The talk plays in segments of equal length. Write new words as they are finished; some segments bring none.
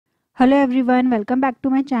Hello everyone, welcome back to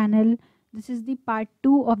my channel. This is the part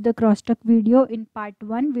 2 of the crosstalk video. In part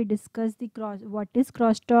 1 we discussed what is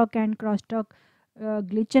crosstalk and crosstalk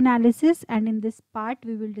glitch analysis, and in this part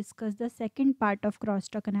we will discuss the second part of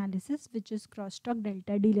crosstalk analysis, which is crosstalk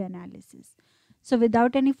delta delay analysis. So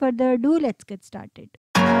without any further ado, let's get started.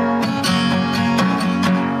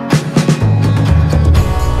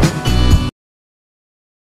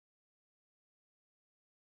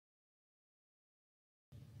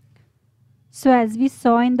 So as we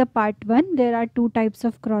saw in the part 1, there are two types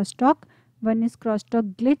of crosstalk. One is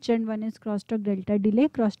crosstalk glitch and one is crosstalk delta delay.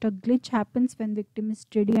 Crosstalk glitch happens when victim is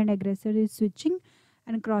steady and aggressor is switching,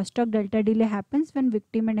 and crosstalk delta delay happens when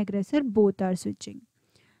victim and aggressor both are switching.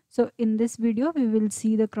 So in this video we will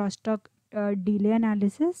see the crosstalk delay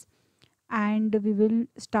analysis, and we will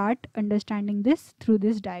start understanding this through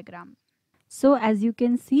this diagram. So as you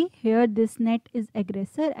can see here, this net is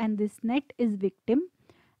aggressor and this net is victim,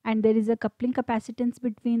 and there is a coupling capacitance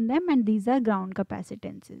between them, and these are ground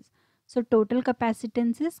capacitances. So total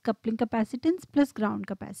capacitance is coupling capacitance plus ground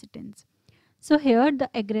capacitance. So here the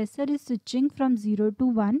aggressor is switching from 0 to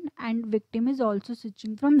 1 and victim is also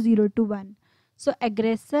switching from 0 to 1. So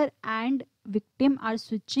aggressor and victim are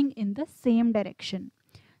switching in the same direction.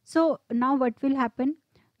 So now what will happen?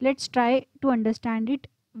 Let's try to understand it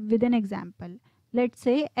with an example. Let's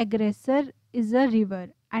say aggressor is a river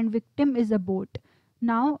and victim is a boat.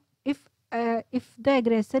 Now if the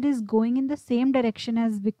aggressor is going in the same direction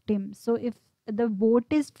as victim, so if the boat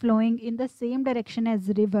is flowing in the same direction as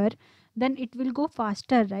river, then it will go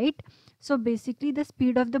faster, right? So basically the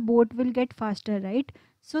speed of the boat will get faster, right?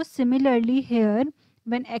 So similarly here,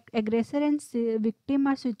 when aggressor and victim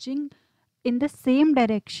are switching in the same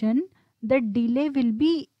direction, the delay will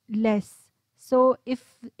be less. So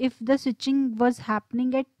if the switching was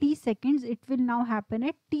happening at t seconds, it will now happen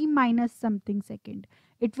at t minus something second.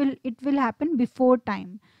 It will happen before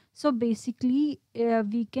time. So basically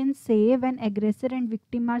we can say when aggressor and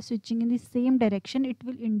victim are switching in the same direction, it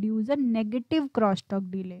will induce a negative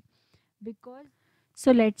crosstalk delay. Because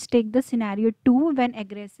so let's take the scenario 2 when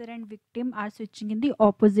aggressor and victim are switching in the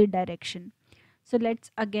opposite direction. So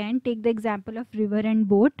let's again take the example of river and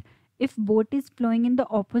boat. If boat is flowing in the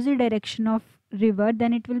opposite direction of river,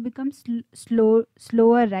 then it will become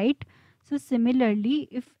slower, right? So similarly,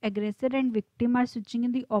 if aggressor and victim are switching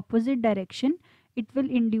in the opposite direction, it will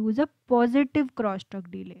induce a positive crosstalk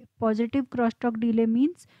delay. Positive crosstalk delay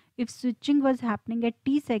means if switching was happening at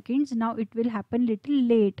t seconds, now it will happen little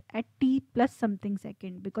late at t plus something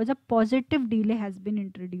second, because a positive delay has been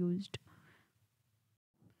introduced.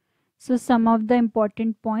 So some of the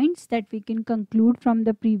important points that we can conclude from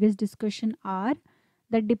the previous discussion are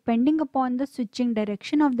that depending upon the switching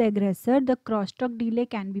direction of the aggressor, the crosstalk delay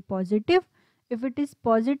can be positive. If it is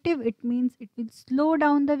positive, it means it will slow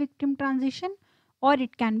down the victim transition, or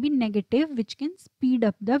it can be negative, which can speed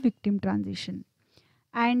up the victim transition.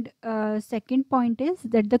 And second point is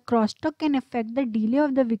that the crosstalk can affect the delay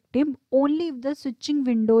of the victim only if the switching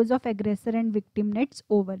windows of aggressor and victim nets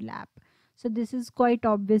overlap. So this is quite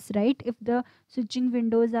obvious, right? If the switching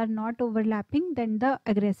windows are not overlapping, then the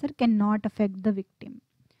aggressor cannot affect the victim.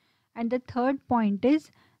 And the third point is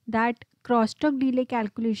that crosstalk delay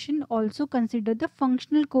calculation also consider the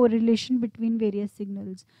functional correlation between various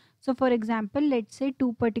signals. So for example, let's say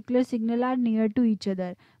two particular signals are near to each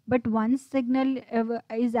other, but one signal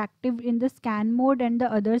is active in the scan mode and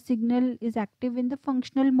the other signal is active in the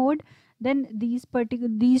functional mode. Then these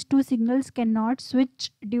two signals cannot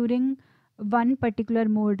switch during one particular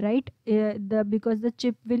mode, right? Because the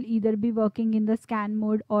chip will either be working in the scan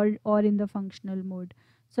mode or in the functional mode.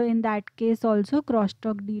 So in that case also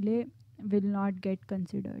crosstalk delay will not get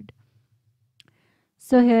considered.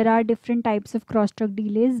 So here are different types of crosstalk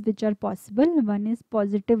delays which are possible. One is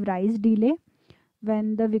positive rise delay,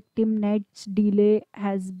 when the victim net's delay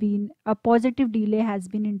has been, a positive delay has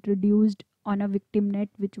been introduced on a victim net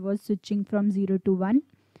which was switching from 0 to 1.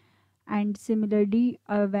 And similarly,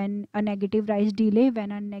 when a negative rise delay,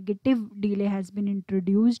 when a negative delay has been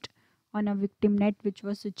introduced on a victim net which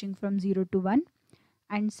was switching from 0 to 1.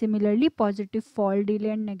 And similarly, positive fall delay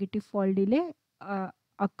and negative fall delay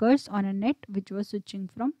occurs on a net which was switching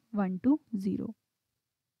from 1 to 0.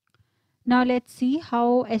 Now let's see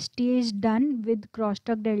how STA is done with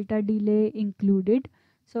crosstalk delta delay included.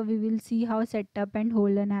 So we will see how setup and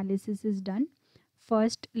hold analysis is done.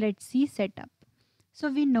 First, let's see setup. So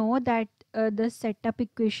we know that the setup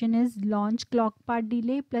equation is launch clock path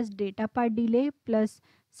delay plus data path delay plus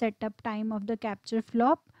setup time of the capture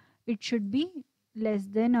flop. It should be less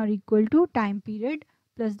than or equal to time period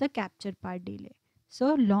plus the capture path delay.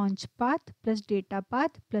 So launch path plus data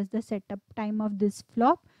path plus the setup time of this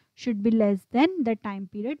flop should be less than the time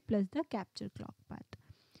period plus the capture clock path.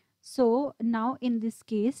 So now in this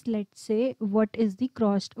case, let's say what is the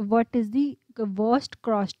worst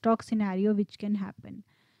crosstalk scenario which can happen.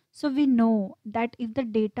 So we know that if the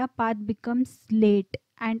data path becomes late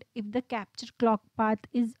and if the capture clock path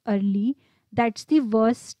is early, that's the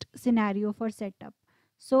worst scenario for setup.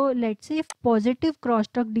 So let's say if positive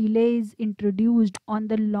crosstalk delay is introduced on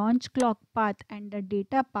the launch clock path and the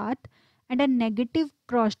data path, and a negative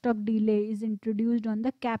crosstalk delay is introduced on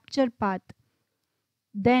the capture path,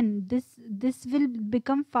 then this will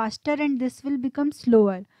become faster and this will become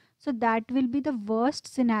slower. So that will be the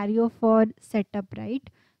worst scenario for setup, right?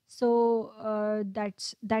 So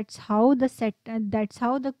that's how the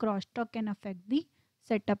crosstalk can affect the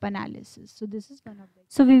setup analysis. So this is one of them.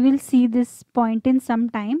 So we will see this point in some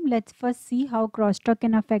time. Let's first see how crosstalk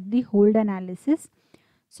can affect the hold analysis.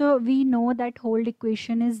 So we know that hold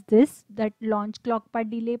equation is this, that launch clock path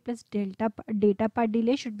delay plus data path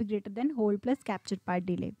delay should be greater than hold plus capture path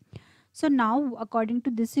delay. So now according to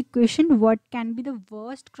this equation, what can be the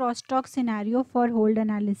worst crosstalk scenario for hold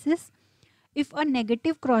analysis? If a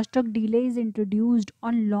negative crosstalk delay is introduced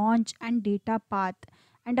on launch and data path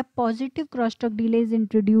and a positive crosstalk delay is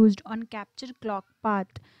introduced on capture clock path,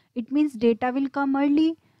 it means data will come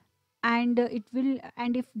early, and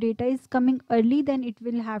if data is coming early, then it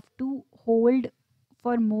will have to hold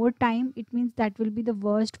for more time. It means that will be the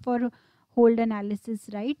worst for hold analysis,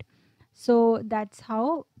 right? So that's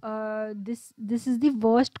how this is the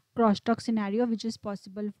worst crosstalk scenario which is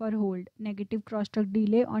possible for hold: negative crosstalk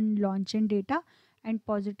delay on launch and data and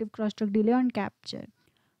positive crosstalk delay on capture.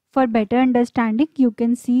 For better understanding, you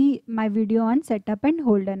can see my video on setup and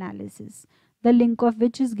hold analysis, the link of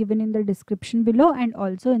which is given in the description below and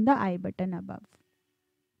also in the I button above.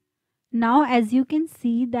 Now as you can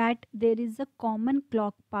see that there is a common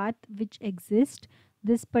clock path which exists.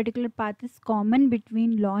 This particular path is common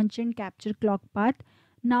between launch and capture clock path.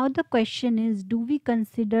 Now the question is, do we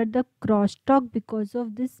consider the crosstalk because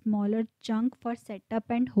of this smaller chunk for setup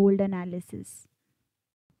and hold analysis?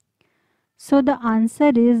 So the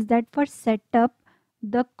answer is that for setup,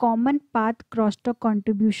 the common path crosstalk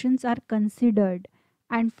contributions are considered,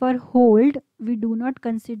 and for hold, we do not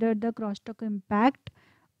consider the crosstalk impact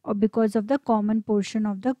or because of the common portion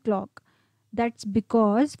of the clock. That's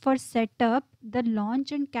because for setup, the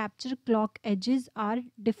launch and capture clock edges are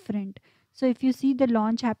different. So if you see, the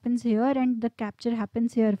launch happens here and the capture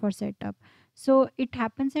happens here for setup. So it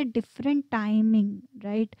happens at different timing,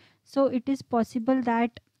 right? So it is possible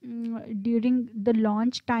that during the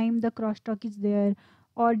launch time the crosstalk is there,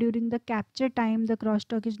 or during the capture time the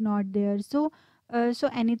crosstalk is not there. So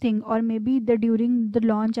anything, or maybe the during the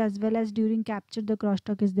launch as well as during capture the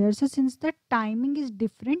crosstalk is there. So since the timing is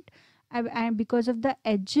different, and because of the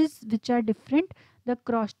edges which are different, the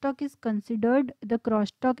crosstalk is considered, the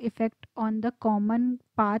crosstalk effect on the common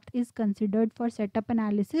path is considered for setup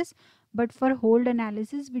analysis, but for hold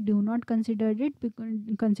analysis we do not consider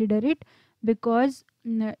it because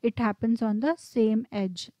it happens on the same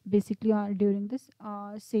edge, basically during this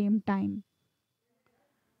same time.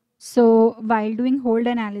 So while doing hold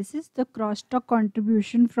analysis, the crosstalk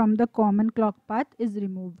contribution from the common clock path is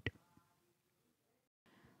removed.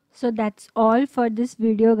 So that's all for this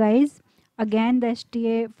video, guys. Again, the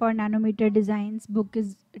STA for nanometer designs book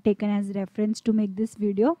is taken as reference to make this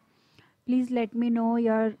video. Please let me know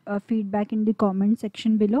your feedback in the comment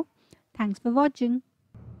section below. Thanks for watching.